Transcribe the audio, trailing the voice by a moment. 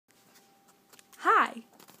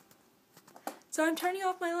So I'm turning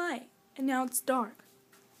off my light, and now it's dark.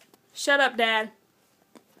 Shut up, Dad.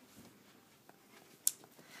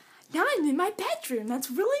 Now I'm in my bedroom. That's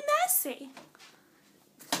really messy.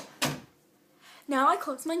 Now I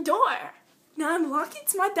close my door. Now I'm locked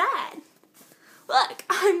into my bed. Look,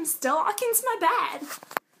 I'm still locked into my bed.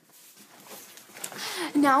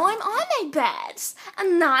 Now I'm on my bed,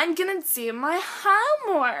 and now I'm gonna do my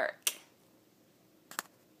homework.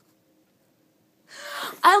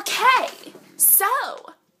 Okay, so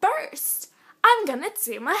first I'm gonna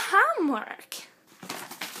do my homework.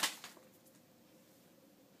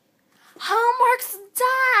 Homework's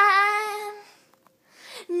done.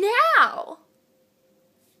 Now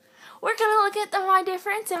we're gonna look at my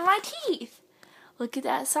difference in my teeth. Look at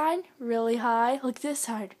that side, really high. Look at this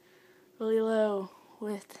side, really low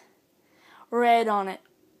with red on it.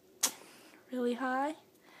 Really high,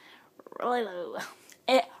 really low.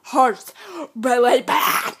 It hurts really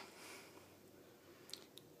bad.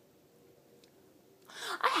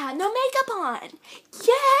 I had no makeup on.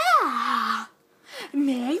 Yeah.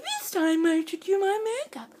 Maybe it's time I should do my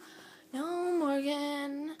makeup. No,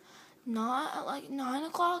 Morgan. Not at like 9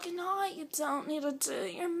 o'clock at night. You don't need to do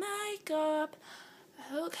your makeup.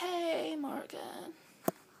 Okay, Morgan.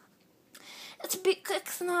 It's a big quick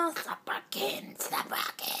now. Stop barking. Stop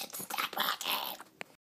barking.